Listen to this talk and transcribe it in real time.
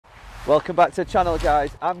Welcome back to the channel,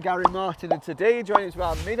 guys. I'm Gary Martin, and today joining us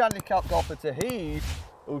by mid-handicap golfer Toheed,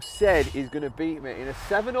 who said he's going to beat me in a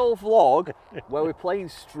 7-hole vlog where we're playing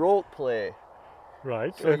stroke play.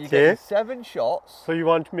 Right, So okay. you're getting 7 shots. So you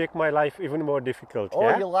want to make my life even more difficult, Oh,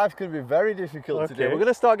 yeah? your life's going to be very difficult Okay. today. We're going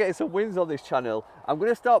to start getting some wins on this channel. I'm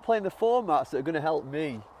going to start playing the formats that are going to help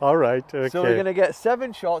me. All right, okay. So we're going to get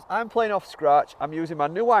 7 shots. I'm playing off scratch. I'm using my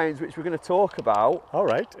new irons, which we're going to talk about. All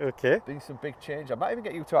right, okay. Being some big change. I might even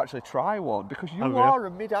get you to actually try one, because you I will. are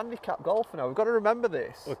a mid-handicap golfer now. We've got to remember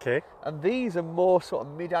this. Okay. And these are more sort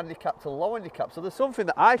of mid-handicap to low-handicap. So there's something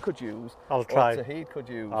that I could use. I'll try. Or Toheed could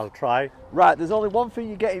use. I'll try. Right, there's only one thing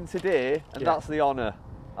you're getting today, and Yeah. that's the honour.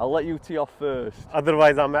 I'll let you tee off first.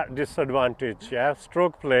 Otherwise, I'm at disadvantage, yeah?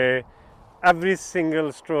 Stroke play, every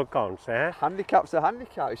single stroke counts, eh? Handicap's a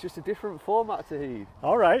handicap. It's just a different format, Toheed.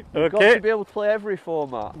 All right, You've got okay. to be able to play every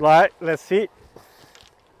format. Right, let's see.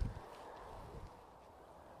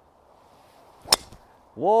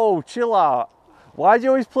 Whoa, chill out. Why do you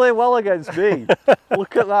always play well against me?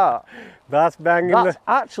 Look at that. That's banging. That's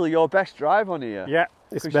actually your best drive on here. Yeah,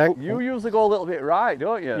 it's 'Cause bang. you usually go a little bit right,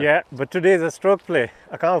 don't you? Yeah, but today's a stroke play.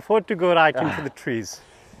 I can't afford to go right into the trees.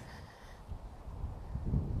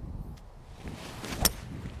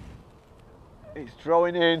 It's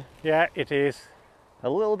drawing in. Yeah, it is. A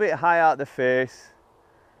little bit high out the face.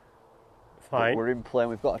 But Fine. we're in play and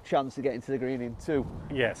we've got a chance to get into the green in 2.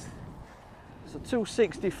 Yes. So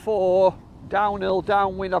 264, downhill,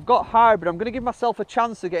 downwind. I've got hybrid. I'm going to give myself a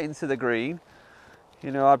chance to get into the green.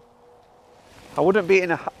 You know, I wouldn't be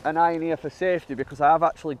in an iron here for safety, because I have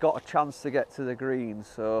actually got a chance to get to the green.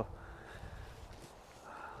 So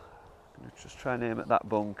I'm going to just try and aim at that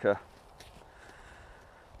bunker.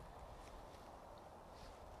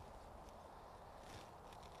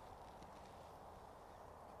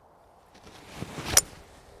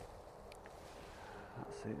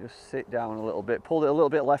 Just sit down a little bit, pulled it a little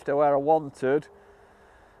bit left of where I wanted,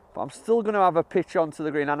 but I'm still going to have a pitch onto the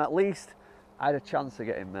green, and at least I had a chance of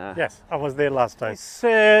getting there. Yes, I was there last time. It's,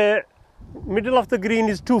 middle of the green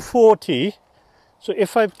is 240. So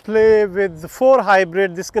if I play with the 4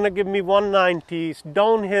 hybrid, this is going to give me 190. It's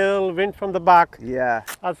downhill, wind from the back. Yeah.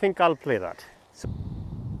 I think I'll play that.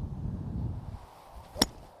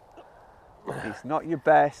 It's not your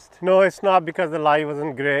best. No, it's not, because the lie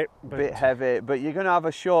wasn't great. But Bit heavy, but you're going to have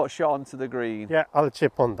a short shot onto the green. yeah, I'll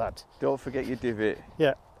chip on that. Don't forget your divot.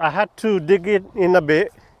 Yeah, I had to dig it in a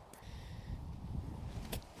bit.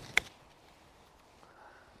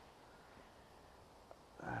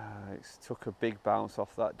 It took a big bounce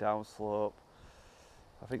off that downslope.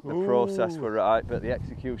 I think the process were right, but the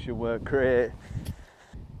execution weren't great.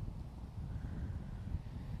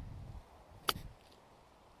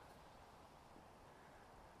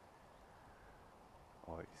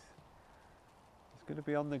 Oh, it's going to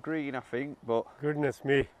be on the green, I think, but Goodness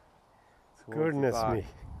me. towards the Goodness back. me.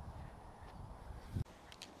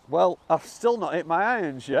 Well, I've still not hit my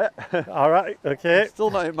irons yet. All right, okay. Still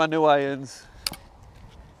not hit my new irons.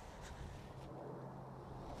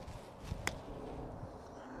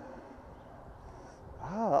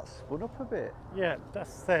 Ah, that's spun up a bit. Yeah,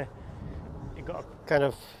 that's it got kind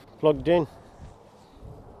of plugged in.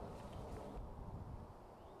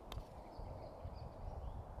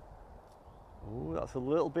 Ooh, that's a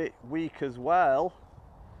little bit weak as well.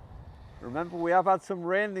 Remember, we have had some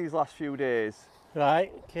rain these last few days.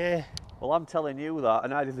 Right, okay. Well, I'm telling you that,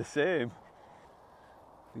 and I did the same.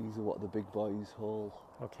 These are what the big boys haul.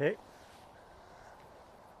 Okay.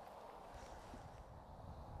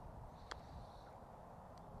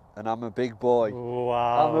 And I'm a big boy.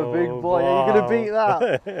 Wow. I'm a big boy. Are you going to beat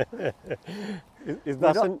that?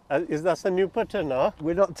 Is that a new putter now?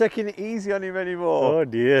 We're not taking it easy on him anymore. Oh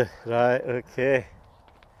dear. Right, okay.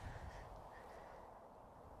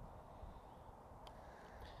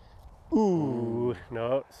 Ooh,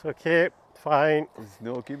 no, it's okay. Fine. There's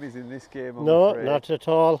no gimmies in this game, I'm No, afraid. not at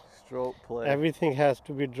all. Stroke play. Everything has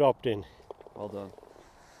to be dropped in. Well done.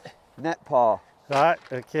 Net par. Right,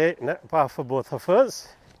 okay. Net par for both of us.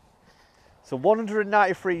 So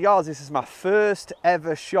 193 yards. This is my first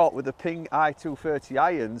ever shot with the PING I230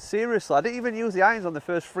 irons. Seriously, I didn't even use the irons on the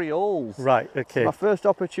first 3 holes. Right, okay. My first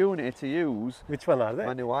opportunity to use Which one are they?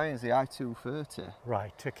 my new irons, the I230.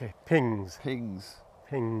 Right, okay. Pings. Pings.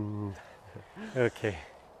 Ping. Okay.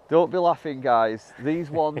 Don't be laughing, guys. These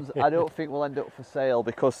ones I don't think will end up for sale,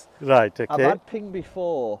 because Right, okay. I've had Ping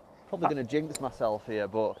before. Probably going to jinx myself here,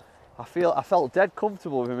 but I felt dead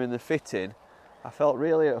comfortable with him in the fitting. I felt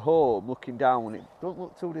really at home looking down. It don't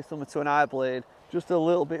look too dissimilar to an eye blade, just a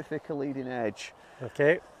little bit thicker leading edge.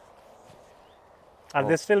 Okay. Are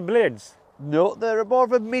they still blades? No, they're more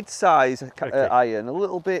of a mid-size iron, a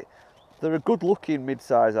little bit They're a good looking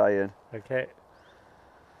mid-size iron. Okay.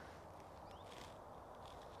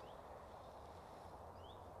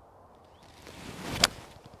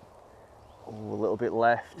 Oh, a little bit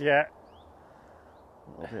left. Yeah.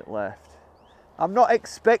 A little bit left. I'm not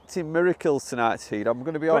expecting miracles tonight, Toheed, I'm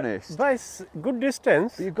going to be honest. But it's good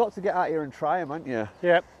distance. But you've got to get out here and try them, haven't you?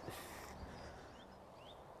 Yep.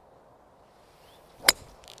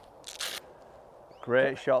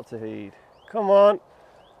 Great shot, Toheed. Come on.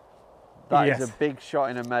 That Yes. is a big shot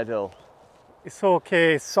in a medal. It's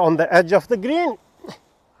okay. It's on the edge of the green.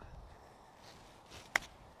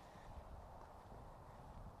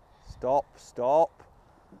 Stop, stop.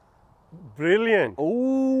 Brilliant.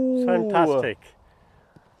 Ooh. Fantastic.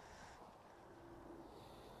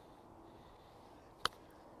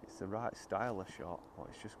 It's the right style of shot, but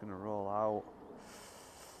it's just going to roll out.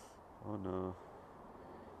 Oh no.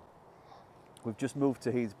 We've just moved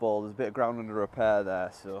Toheed's ball. There's a bit of ground under repair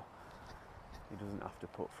there, so he doesn't have to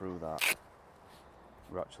put through that.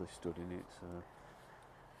 We're actually studying it, so.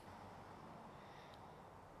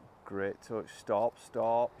 Great touch. Stop,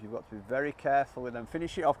 stop. You've got to be very careful with them.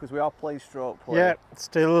 Finish it off because we are playing stroke play. Yeah,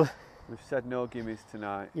 still. We've said no gimmies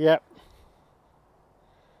tonight. Yeah.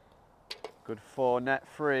 Good 4, net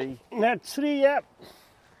 3. Net 3, yeah.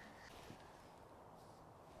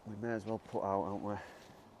 We may as well put out, haven't we?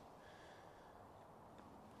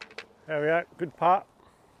 There we are. Good part.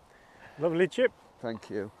 Lovely chip. Thank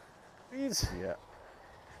you. Please. Yeah.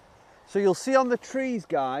 So you'll see on the trees,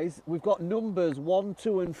 guys, we've got numbers 1,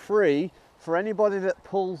 2 and 3 for anybody that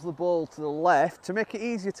pulls the ball to the left to make it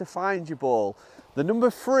easier to find your ball. The number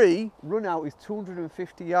 3 run out is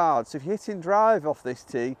 250 yards. So if you're hitting drive off this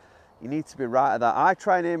tee, you need to be right at that. I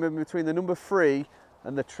try and aim in between the number 3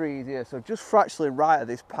 and the trees here. So just fractionally right at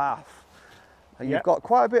this path. And you've got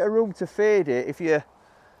quite a bit of room to fade it if you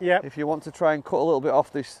want to try and cut a little bit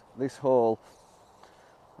off this hole.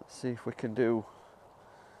 Let's see if we can do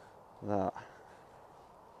that.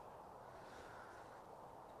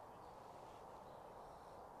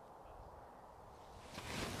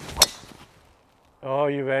 Oh,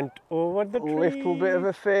 you went over the tree. Little bit of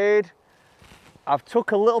a fade. I've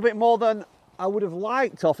took a little bit more than I would have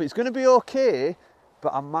liked off. It's going to be okay,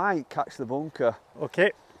 but I might catch the bunker.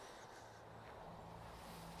 Okay.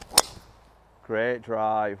 Great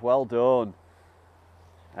drive, well done.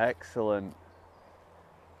 Excellent.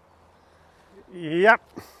 Yep.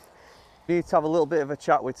 Need to have a little bit of a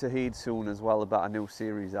chat with Toheed soon as well about a new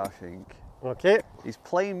series, I think. Okay. He's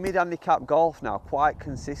playing mid-handicap golf now quite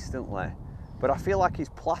consistently, but I feel like he's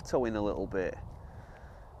plateauing a little bit.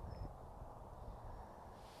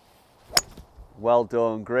 Well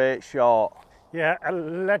done, great shot. Yeah, I'll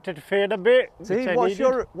let it fade a bit.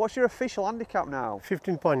 Toheed, what's your official handicap now?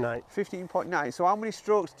 15.9. 15.9. So how many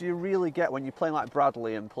strokes do you really get when you're playing like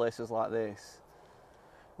Bradley and places like this?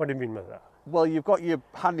 What do you mean by that? Well, you've got your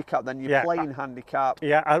handicap, then you're playing handicap.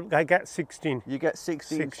 Yeah, I get 16. You get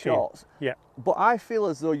 16 shots. Yeah. But I feel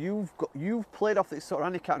as though you've played off this sort of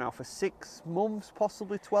handicap now for 6 months,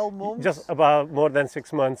 possibly 12 months. Just about more than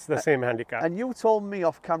 6 months, the same handicap. And you told me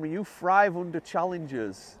off camera you thrive under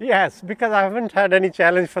challenges. Yes, because I haven't had any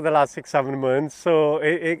challenge for the last 6-7 months, so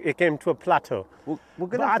it came to a plateau. We're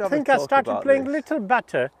gonna have to have I think a I talk started about playing this. a little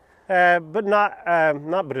better, but not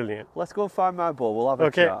brilliant. Let's go and find my ball, we'll have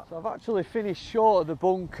a chat. So I've actually finished short of the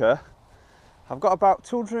bunker. I've got about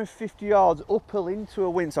 250 yards uphill into a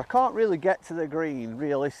wind, so I can't really get to the green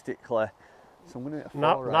realistically. So I'm going to hit a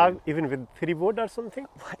now even with 3 wood or something?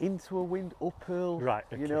 Into a wind uphill. Right,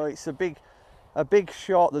 okay. You know, it's a big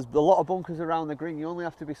shot. There's a lot of bunkers around the green. You only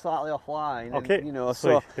have to be slightly offline. Okay. And, you know,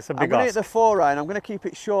 so it's a big I'm going to hit ask. the 4 iron. I'm going to keep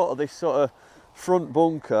it short of this sort of front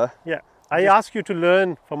bunker. Yeah. I ask you to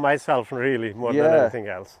learn from myself really more than anything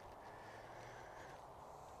else.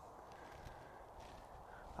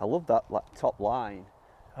 I love that top line.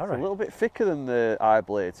 All It's right. a little bit thicker than the eye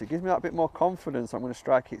blades. It gives me that bit more confidence. I'm going to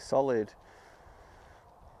strike it solid.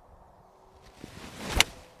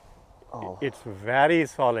 Oh, It's very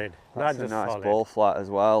solid. that's not a just nice solid. ball flat as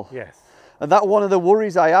well. Yes. And that's one of the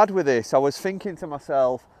worries I had with this. I was thinking to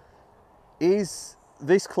myself, is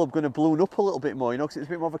this club going to balloon up a little bit more? You know, because it's a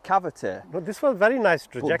bit more of a cavity. But this was very nice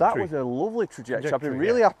trajectory. But that was a lovely trajectory. I've been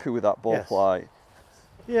really happy with that ball flight.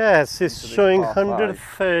 Yes, it's showing par 5.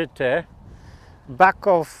 130. Back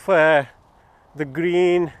of the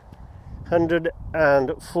green,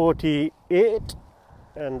 148.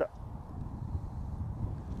 And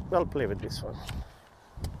I'll play with this one.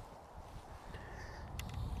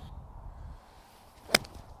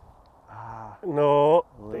 No,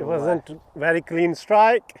 it wasn't very clean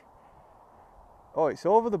strike. Oh, it's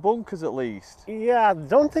over the bunkers at least. Yeah,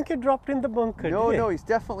 don't think it dropped in the bunker. No, did it? no, it's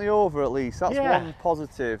definitely over at least. That's Yeah. one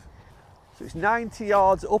positive. So it's 90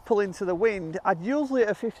 yards uphill into the wind. I'd usually hit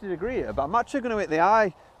a 50 degree here, but I'm actually going to hit the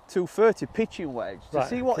I230 pitching wedge to Right,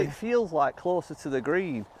 see what okay. it feels like closer to the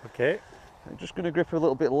green. Okay. I'm just going to grip a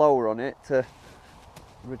little bit lower on it to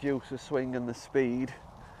reduce the swing and the speed.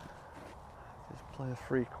 Just play a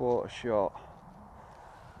 3/4 shot.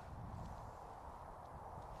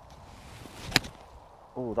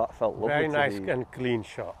 Oh, that felt lovely. Very nice Toheed. and clean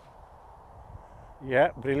shot. Yeah,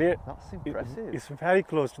 brilliant. That's impressive. It's very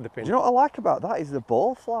close to the pin. Do you know what I like about that is the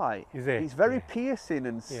ball flight. Is it? It's very Yeah. piercing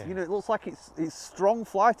and Yeah. you know, it looks like it's strong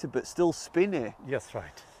flighted but still spinny. Yes,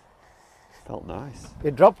 right. Felt nice.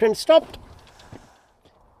 It dropped and stopped.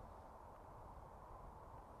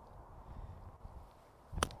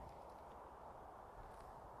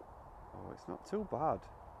 Oh, it's not too bad.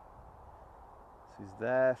 This is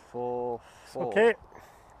there for four. Okay.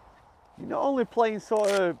 You're not only playing sort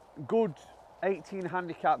of good 18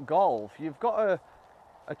 handicap golf, you've got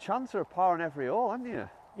a chance of a par on every hole, haven't you?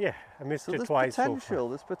 Yeah, I missed So it there's twice so potential, far.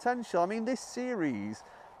 there's potential. I mean, this series,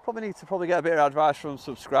 probably need to get a bit of advice from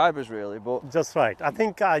subscribers really, but Just right. I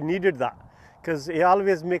think I needed that because it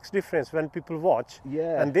always makes difference when people watch.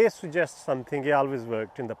 Yeah. And they suggest something. It always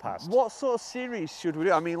worked in the past. what sort of series should we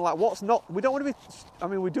do? I mean, like, what's not? We don't want to be. I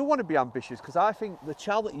mean, we do want to be ambitious because I think the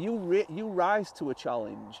challenge you rise to a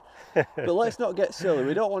challenge, but let's not get silly.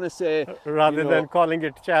 We don't want to say Rather you know, than calling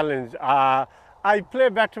it challenge, I play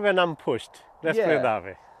better when I'm pushed. Let's put Yeah. it that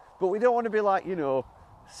way. But we don't want to be like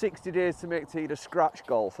 60 days to make Toheed a scratch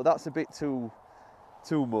golfer. That's a bit too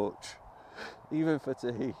much, even for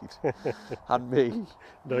Toheed and me.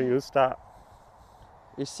 Don't you start.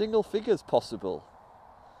 Is single figures possible?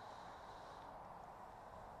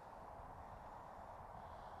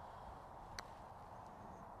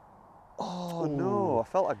 Oh no, I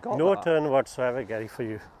felt I got No that. turn whatsoever, Gary, for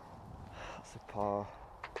you. That's a par.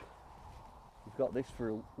 You've got this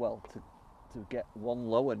for, well, to get one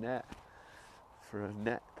lower net for a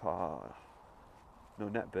net par. No,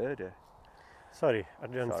 net birdie. Sorry, I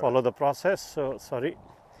didn't Sorry. follow the process, so sorry.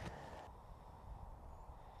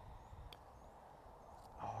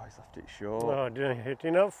 Oh, he's left it short. No, I didn't hit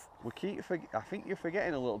enough. I think you're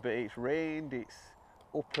forgetting a little bit. It's rained, it's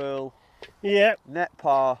uphill, Yeah, net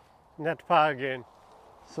par. net par again.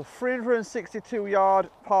 So 362 yard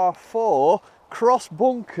par 4, cross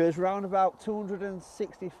bunkers round about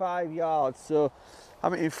 265 yards. So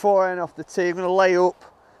I'm hitting 4 iron off the tee. I'm going to lay up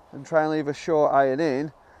and try and leave a short iron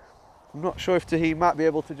in. I'm not sure if Toheed might be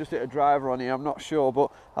able to just hit a driver on here, I'm not sure,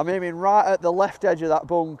 but I'm aiming right at the left edge of that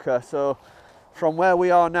bunker. So from where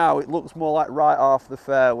we are now, it looks more like right off the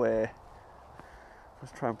fairway.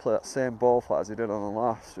 Let's try and play that same ball flat as he did on the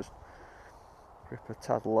last, just grip a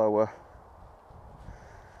tad lower.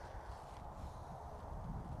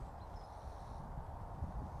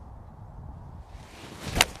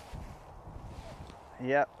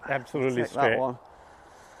 Yep, Absolutely take that straight. one.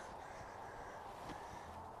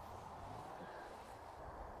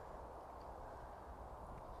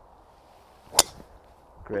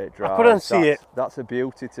 Great drive. couldn't see it. That's a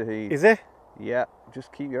beauty, Toheed. Is it? Yep,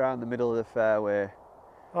 just keep your eye in the middle of the fairway.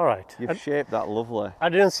 All right. You've shaped that lovely. I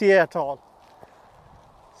didn't see it at all.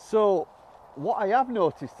 So, what I have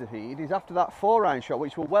noticed, Toheed, is after that 4 iron shot,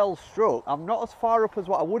 which were well struck, I'm not as far up as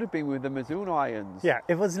what I would have been with the Mizuno irons. Yeah,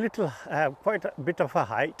 it was little, quite a bit of a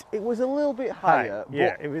height. It was a little bit higher.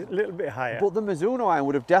 Yeah, but it was a little bit higher. But the Mizuno iron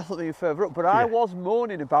would have definitely been further up. But I Yeah. was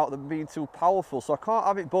moaning about them being too powerful, so I can't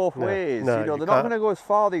have it both ways. no, you know, you they're not can't. going to go as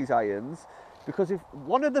far, these irons, because if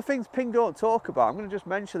one of the things Ping don't talk about, I'm going to just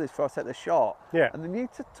mention this before I take the shot, Yeah. and they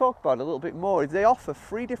need to talk about it a little bit more, is they offer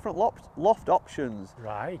 3 different loft options.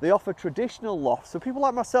 Right. They offer traditional lofts. So people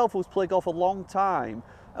like myself who's played golf a long time,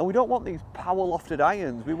 and we don't want these power lofted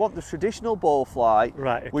irons. We want the traditional ball flight.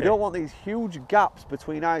 Right, We okay. don't want these huge gaps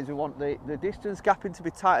between irons. We want the distance gapping to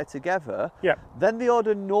be tighter together. Yeah. Then they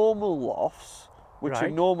order normal lofts, which are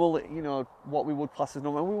Right. normal, you know, what we would class as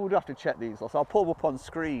normal. And we would have to check these lofts. I'll pull them up on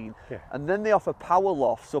screen. Yeah. And then they offer power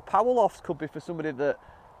lofts. So power lofts could be for somebody that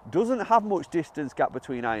doesn't have much distance gap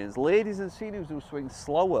between irons. Ladies and seniors who swing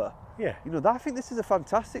slower. Yeah. You know, I think this is a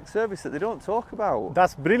fantastic service that they don't talk about.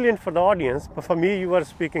 That's brilliant for the audience, but for me, you were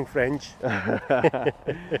speaking French.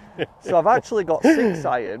 So I've actually got 6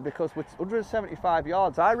 iron because with 175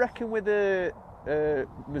 yards, I reckon with the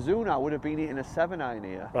Mizuno I would have been hitting a 7 iron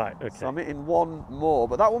here. Right, okay. So I'm hitting 1 more,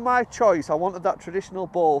 but that was my choice. I wanted that traditional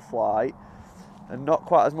ball flight and not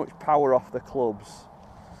quite as much power off the clubs.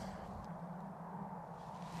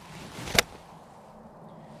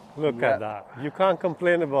 Look Yeah. at that. You can't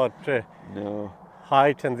complain about No.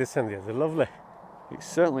 height and this and the other. Lovely. It's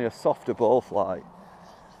certainly a softer ball flight.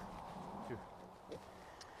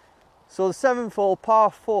 So the 7th hole,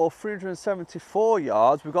 par 4, 374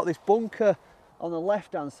 yards. We've got this bunker on the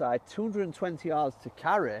left-hand side, 220 yards to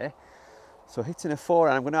carry. So hitting a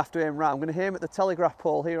 4-iron, I'm going to have to aim right. I'm going to aim at the telegraph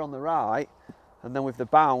pole here on the right, and then with the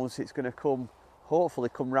bounce, it's going to come, hopefully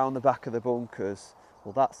come round the back of the bunkers.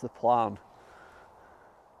 Well, that's the plan.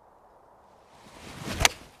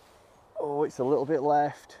 Oh, it's a little bit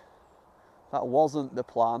left. That wasn't the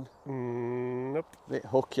plan. Nope. Bit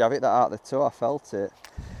hooky, I've hit that out the toe, I felt it.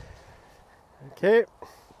 Okay.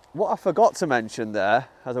 What I forgot to mention there,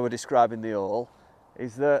 as I was describing the hole,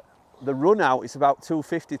 is that the run out is about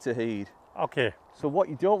 250 Toheed. Okay. So what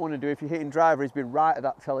you don't want to do if you're hitting driver is be right at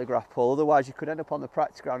that telegraph pole, otherwise you could end up on the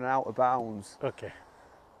practice ground and out of bounds. Okay.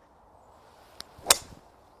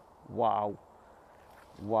 Wow.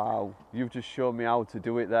 Wow. You've just shown me how to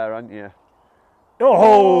do it there, haven't you?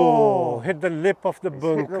 Oh! Hit the lip of the It's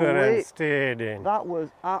bunker hit the lip. and stayed in. That was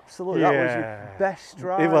absolutely, that was your best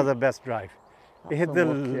drive. It was the best drive. It hit the...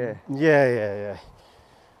 unlucky. Yeah.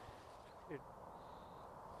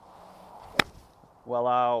 Well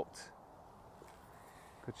out.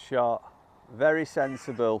 Good shot. Very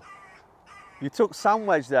sensible. You took sand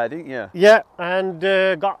wedge there, didn't you? Yeah, and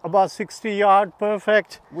got about 60 yard,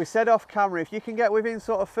 perfect. We said off camera, if you can get within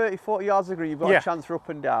sort of 30, 40 yards of green, you've got a chance for up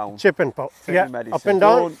and down. Chip and putt. Take Yeah, your medicine. up and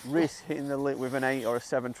down. Don't risk hitting the lip with an 8 or a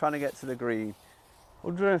 7, trying to get to the green.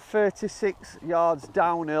 136 yards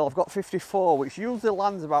downhill. I've got 54, which usually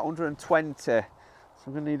lands about 120. So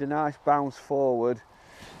I'm going to need a nice bounce forward.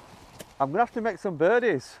 I'm going to have to make some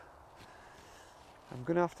birdies. I'm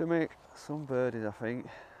going to have to make some birdies, I think.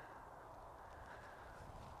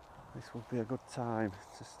 This would be a good time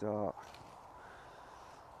to start.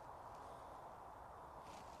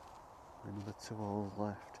 Another 2 holes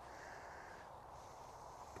left.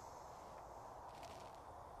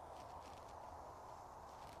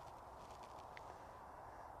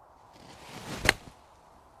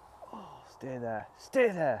 Oh, stay there, stay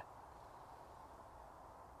there.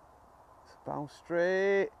 Bounce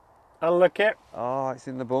straight. Unlucky. Oh, it's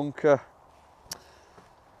in the bunker.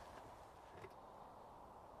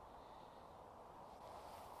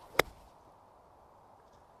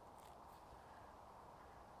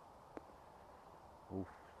 Oof.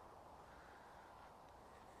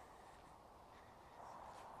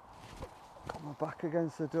 Got my back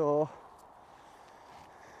against the door.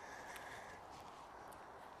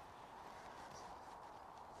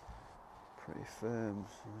 Pretty firm,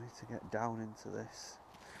 so I need to get down into this.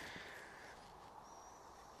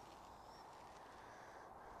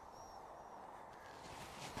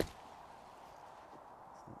 It's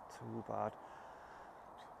not too bad.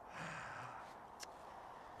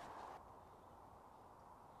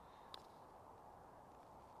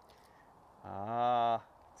 Ah,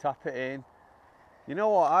 tap it in. You know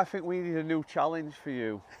what, I think we need a new challenge for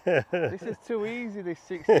you. This is too easy, this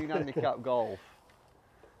 16 handicap golf.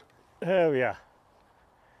 There we are.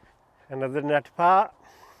 Another net par.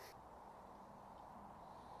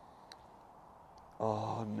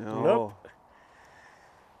 Oh no. Nope.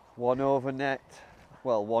 1 over net.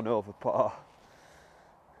 Well, 1 over par.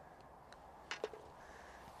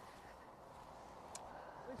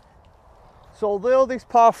 So although this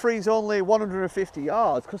par 3 is only 150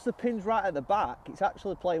 yards, because the pin's right at the back, it's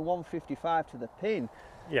actually playing 155 to the pin.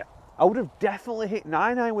 Yeah. I would have definitely hit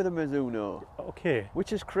 9-iron with a Mizuno. Okay.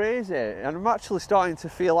 Which is crazy. And I'm actually starting to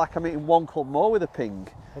feel like I'm hitting 1 club more with a ping.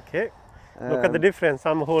 Okay. Look at the difference.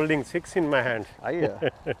 I'm holding 6 in my hand. Are you?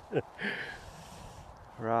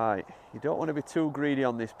 Right. You don't want to be too greedy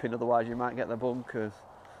on this pin, otherwise you might get the bunkers.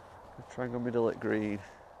 Try and go middle at green.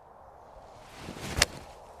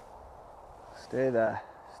 Stay there.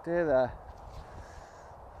 Stay there.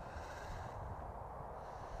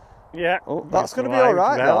 Yeah. Oh, that's going to be lined all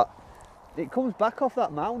right, well. that. It comes back off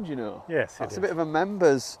that mound, you know. Yes, That's it a bit of a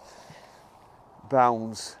members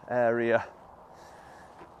bounds area.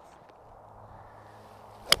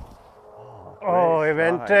 Oh, it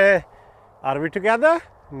went. strike. Are we together?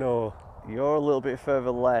 No. You're a little bit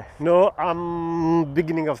further left. No, I'm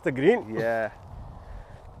beginning of the green. Yeah.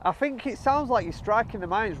 I think it sounds like you're striking the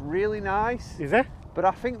mines really nice. Is it? But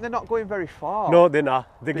I think they're not going very far. No, they're not.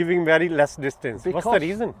 They're giving very less distance. What's the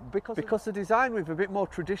reason? Because they're designed with a bit more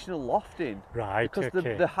traditional lofting. Right, Because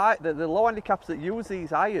okay. the low handicaps that use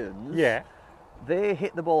these irons, Yeah. they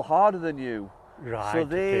hit the ball harder than you. Right. So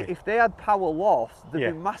okay. if they had power lofts, there'd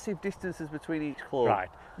Yeah. be massive distances between each club. Right.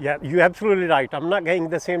 Yeah, you're absolutely right. I'm not getting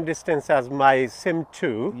the same distance as my Sim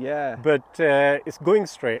 2. Yeah. But it's going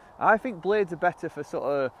straight. I think blades are better for sort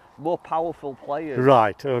of more powerful players.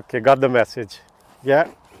 Right. Okay. Got the message.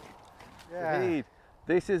 Yeah. Indeed.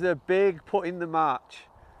 This is a big putt in the match.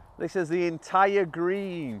 This is the entire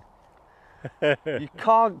green. You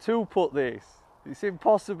can't two-putt this. It's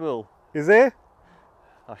impossible. Is it?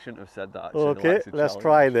 I shouldn't have said that. Actually. Okay, let's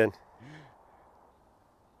try then.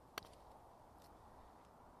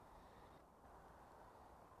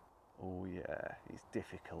 Oh yeah, it's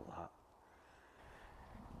difficult that.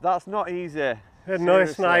 That's not easy. No,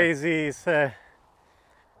 it's not easy. It's,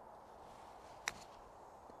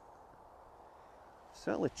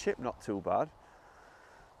 certainly chip not too bad.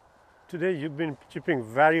 today you've been chipping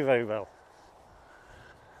very, very well.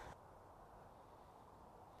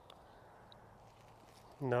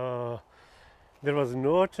 No, there was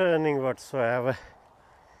no turning whatsoever.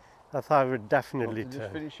 I thought I would definitely turn.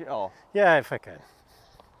 Just finish it off. Yeah, if I can.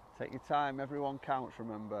 Take your time, everyone counts,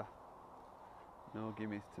 remember. No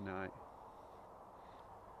gimmies tonight.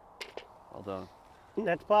 Well done.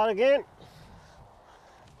 Net par again.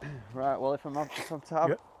 Right, well if I'm to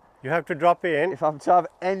have You have to drop it in. if I'm to have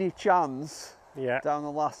any chance Yeah. down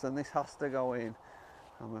the last, then this has to go in,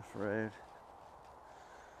 I'm afraid.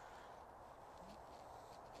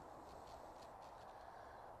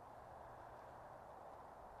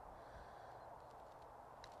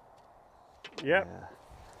 Yep. Yeah.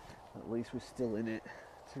 At least we're still in it.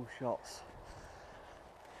 2 shots.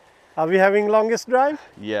 Are we having longest drive?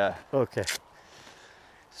 Yeah. Okay.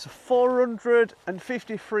 So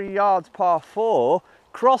 453 yards par 4.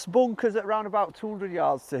 Cross bunkers at around about 200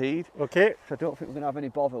 yards to Heed. Okay. Which I don't think we're going to have any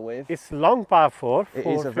bother with. It's long par 4. It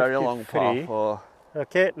is a very long par 453. 4.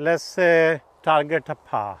 Okay, let's target a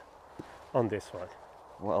par on this one.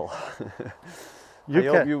 Well,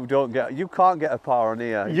 You I hope you can't get a par on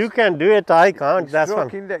here. You can do it, I can't. It's That's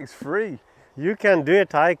stroke one. index free. You can do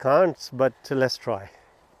it, I can't, but let's try.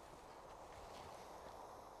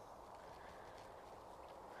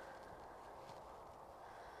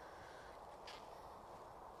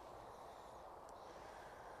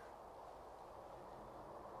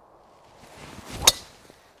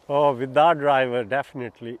 Oh, with that driver,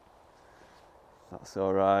 definitely That's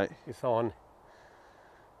all right. it's on.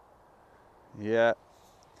 Yeah.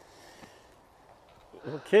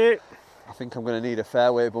 Okay. I think I'm going to need a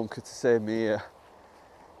fairway bunker to save me here.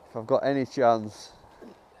 If I've got any chance.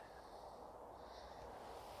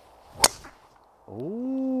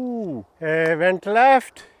 Ooh. Went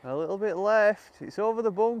left. A little bit left. It's over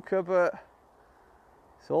the bunker, but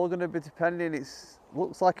it's all going to be depending.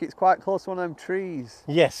 Looks like it's quite close to one of them trees.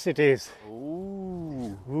 Yes, it is.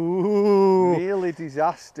 Ooh. Ooh. Nearly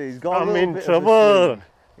disaster. He's got a I'm little in bit trouble. Of a swing.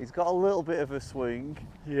 He's got a little bit of a swing.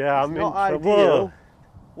 Yeah, I'm in Not trouble. ideal.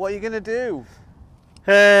 What are you going to do?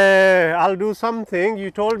 I'll do something. You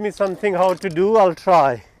told me something how to do. I'll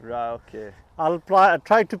try. Right, okay. I'll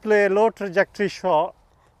try to play a low trajectory shot,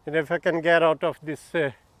 and if I can get out of this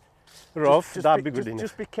rough, that'd be good enough.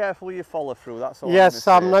 Just be careful you follow through. That's all. Yes,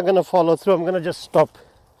 I'm not going to follow through. I'm going to just stop.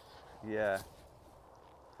 Yeah.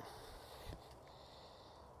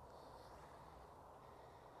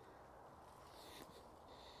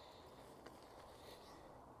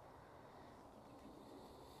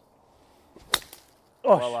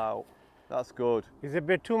 Oh, Well out. That's good. is it a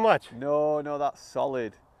bit too much? No, that's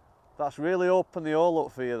solid. That's really opened the hole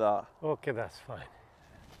up for you, that. Okay, that's fine.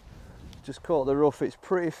 Just caught the rough. It's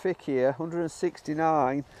pretty thick here,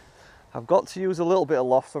 169. I've got to use a little bit of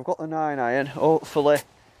loft, so I've got the 9 iron. Hopefully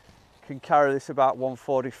can carry this about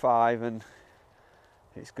 145 and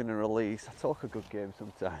it's going to release. I talk a good game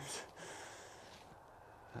sometimes.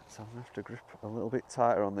 So I'm going to have to grip a little bit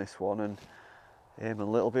tighter on this one and aim a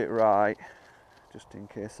little bit right, just in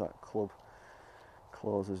case that club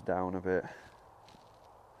closes down a bit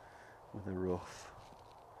with the rough.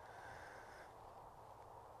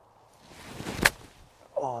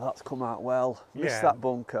 Oh, that's come out well. Missed that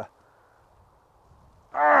bunker.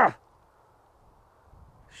 Ah!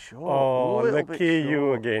 Sure. Oh, lucky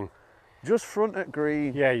you again. Just front at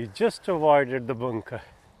green. Yeah, you just avoided the bunker.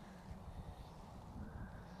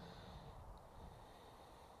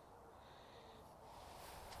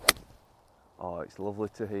 Oh, it's lovely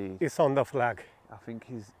to hear. It's on the flag. I think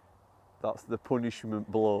that's the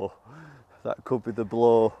punishment blow. That could be the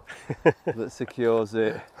blow that secures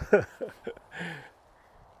it.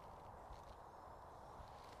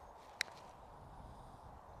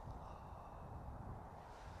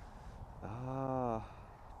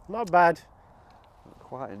 Not bad. Not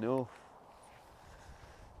quite enough.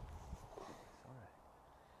 Sorry.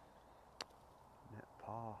 Net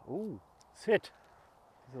par. Ooh. Sit.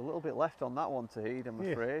 There's a little bit left on that one to heed, I'm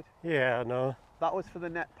afraid. Yeah, no. That was for the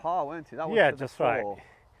net par, weren't it? That was Yeah, for the just right. 4.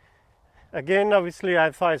 Again, obviously, I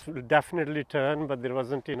thought it would definitely turn, but there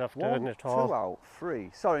wasn't enough turn at all. 2 out, 3.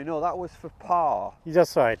 Sorry, no, that was for par.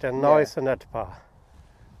 Just right, and now it's a net par.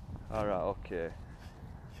 All right, okay.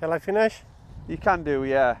 Shall I finish? You can do,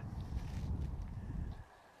 yeah.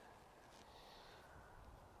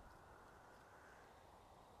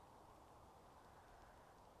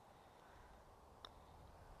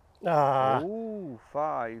 Ooh,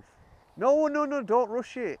 5. No, no, no, don't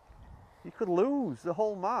rush it. You could lose the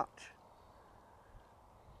whole match.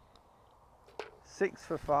 6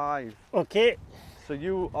 for 5. Okay. So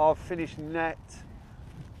you are finished net,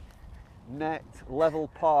 level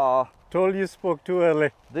par. Told you spoke too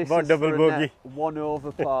early. This about is double for a bogey. net 1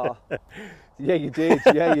 over par. Yeah, you did.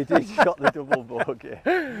 Yeah, you did. You got the double bogey.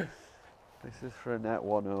 This is for a net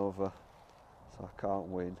 1 over. So I can't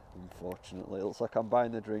win, unfortunately. It looks like I'm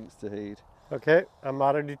buying the drinks, Toheed. Okay, I'm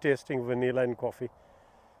already tasting vanilla and coffee.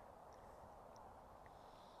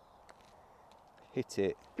 Hit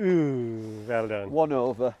it. Ooh, well done. 1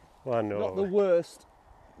 over. 1 Not over. the worst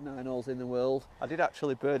 9 holes in the world. I did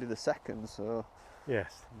actually birdie the second, so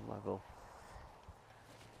Yes. level.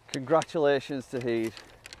 Congratulations, Toheed.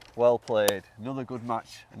 Well played. Another good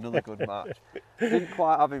match. Another good match. Didn't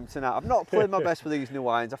quite have him tonight. I've not played my best with these new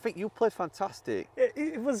irons. I think you played fantastic.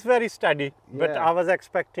 It was very steady, but Yeah. I was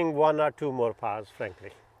expecting 1 or 2 more pars,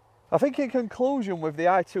 frankly. I think in conclusion with the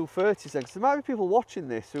I230s, because there might be people watching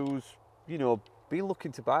this who's, you know, been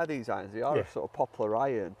looking to buy these irons. They are a sort of popular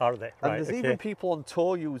iron. Are they? And Right, there's okay. even people on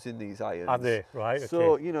tour using these irons. Are they? Right,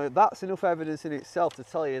 So, okay. you know, that's enough evidence in itself to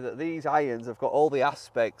tell you that these irons have got all the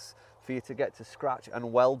aspects for you to get to scratch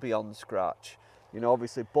and well beyond scratch. You know,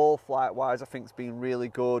 obviously ball flight wise, I think it's been really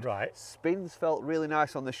good. Right. Spins felt really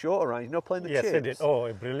nice on the shorter irons. You know, playing the Yes, chips. it did.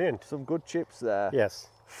 Oh, brilliant. Some good chips there. Yes.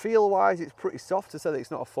 Feel wise, it's pretty soft to say that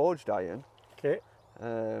it's not a forged iron. Okay.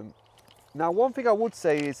 Now, one thing I would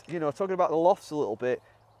say is, you know, talking about the lofts a little bit,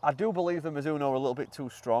 I do believe the Mizuno are a little bit too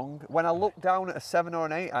strong. When I looked down at a 7 or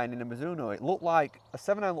an 8 iron in a Mizuno, it looked like a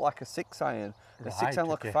 7 iron looked like a 6 iron, a 6 iron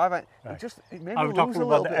looked like a 5 iron. Right. It made Are me we lose talking a about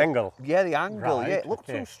little the bit. angle? Yeah, the angle. Right, Yeah, it looked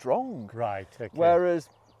okay. too strong. Right, okay. Whereas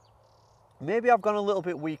maybe I've gone a little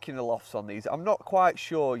bit weak in the lofts on these. I'm not quite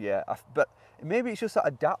sure yet, but maybe it's just that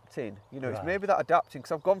adapting. You know, it's Right. maybe that adapting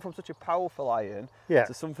because I've gone from such a powerful iron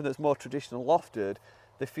to something that's more traditional lofted.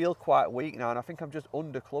 They feel quite weak now, and I think I'm just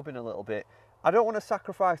under clubbing a little bit. I don't want to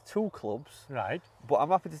sacrifice 2 clubs, Right. but I'm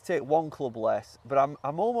happy to take 1 club less. But I'm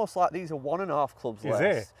almost like these are 1.5 clubs Is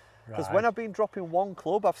less. it? Because Right. when I've been dropping 1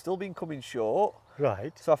 club, I've still been coming short.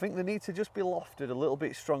 Right. So I think they need to just be lofted a little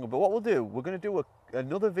bit stronger. But what we'll do, we're going to do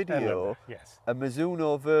another video, Yes. a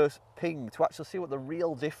Mizuno versus Ping, to actually see what the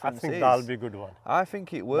real I difference think is. that'll be a good one. I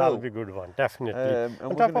think it will. That'll be a good one, definitely. And On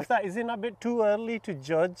we're top gonna- of that, isn't it a bit too early to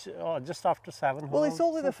judge, or just after 7 holes? Well, it's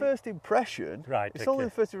only the something? first impression. Right, It's only okay.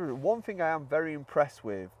 the first impression. One thing I am very impressed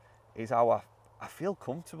with is how I feel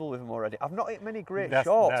comfortable with them already. I've not hit many great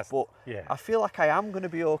shots, but yeah. I feel like I am going to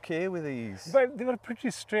be okay with these. But they were pretty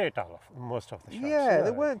straight out of most of the shots. Yeah, they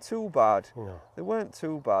weren't too bad. No. They weren't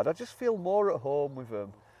too bad. I just feel more at home with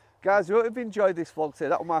them. Guys, I hope you've enjoyed this vlog today.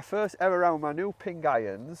 That was my first ever round with my new Ping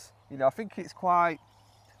irons. You know, I think it's quite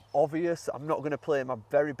obvious I'm not going to play my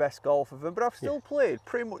very best golf with them, but I've still played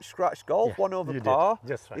pretty much scratch golf, 1 over you did. par.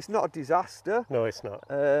 Just right. It's not a disaster. No, it's not.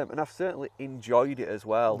 And I've certainly enjoyed it as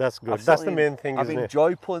well. That's good. I've That's the certainly- main thing, I've isn't it?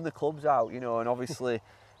 enjoyed pulling the clubs out, you know, and obviously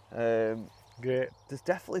Great. there's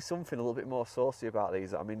definitely something a little bit more saucy about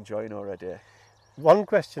these that I'm enjoying already. One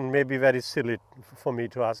question may be very silly for me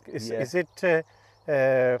to ask. Is it,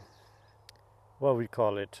 what we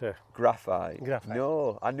call it? Graphite. Graphite.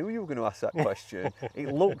 No, I knew you were going to ask that question. It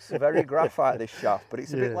looks very graphite, this shaft, but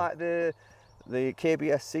it's a bit Yeah. like the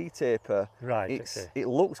KBSC taper. Right, It's, okay. It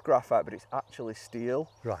looks graphite, but it's actually steel.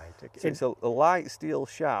 Right. Okay. So it's a light steel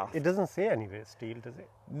shaft. It doesn't say anywhere steel, does it?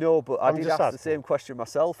 No, but I I'm did just ask the asking. same question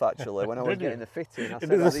myself actually when I was Did you? getting the fitting. I It said,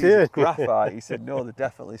 doesn't are these say it. graphite? He said, no, they're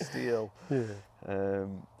definitely steel. Yeah.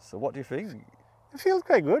 So what do you think? It feels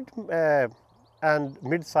quite good. And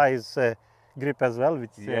mid-size grip as well,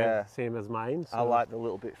 which is Yeah. same as mine. I like the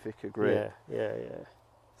little bit thicker grip. Yeah.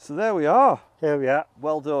 So there we are. Here we are.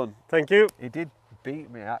 Well done. Thank you. He did beat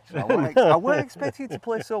me actually. I weren't expecting you to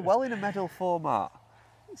play so well in a medal format.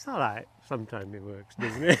 It's all right. Sometimes it works,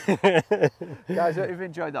 doesn't it? Guys, I hope you've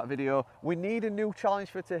enjoyed that video. We need a new challenge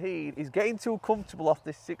for Toheed. He's getting too comfortable off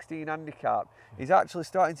this 16 handicap. He's actually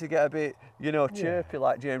starting to get a bit, you know, chirpy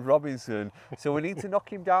like James Robinson. So we need to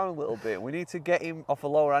knock him down a little bit. We need to get him off a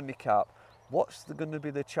lower handicap. What's going to be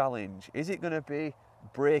the challenge? Is it going to be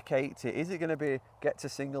break 80? Is it going to be get to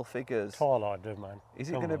single figures? Tall order, man. Is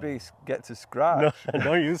it Come going to on. be get to scratch? No,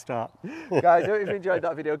 don't you start. Guys, I hope you've enjoyed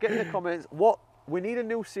that video. Get in the comments what we need a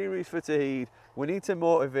new series for Toheed. We need to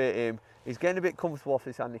motivate him. He's getting a bit comfortable off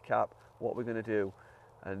this handicap. What we're going to do,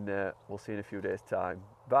 and we'll see in a few days' time.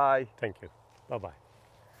 Bye. Thank you. Bye-bye.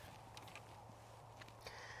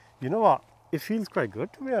 You know what? It feels quite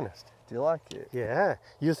good, to be honest. Do you like it? Yeah.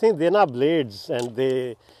 You think they're not blades, and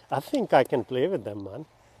I think I can play with them, man.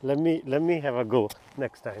 Let me have a go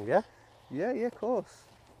next time, yeah? Yeah, of course.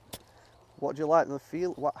 What do you like the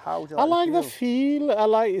feel? How do you like I like the feel.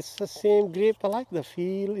 It's the same grip. I like the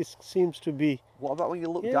feel. It seems to be. What about when you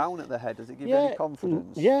look down at the head? Does it give you Yeah, any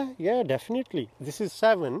confidence? Yeah, definitely. This is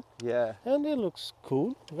 7. Yeah. And it looks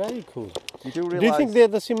cool. Very cool. You do Do you think they're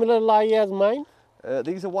the similar lie as mine?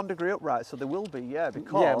 These are 1 degree upright, so they will be, yeah,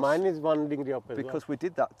 because... Yeah, mine is 1 degree up as well. Because we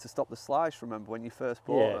did that to stop the slice, remember, when you first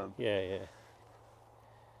bought them? Yeah.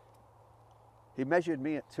 He measured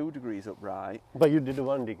me at 2 degrees upright. But you did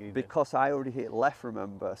 1 degree. Because I already hit left,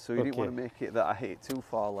 remember, so he didn't want to make it that I hit it too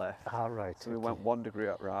far left. All right. So we went 1 degree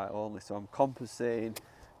upright only, so I'm compensating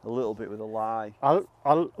a little bit with a lie.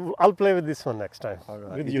 I'll play with this one next time. All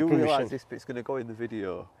right. With you your do permission. realise this bit's going to go in the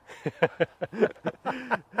video.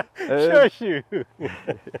 Shush you.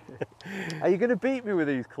 Are you going to beat me with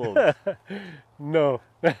these clubs? No.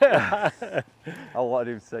 I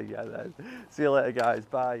wanted him to say yeah then. See you later, guys.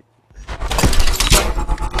 Bye.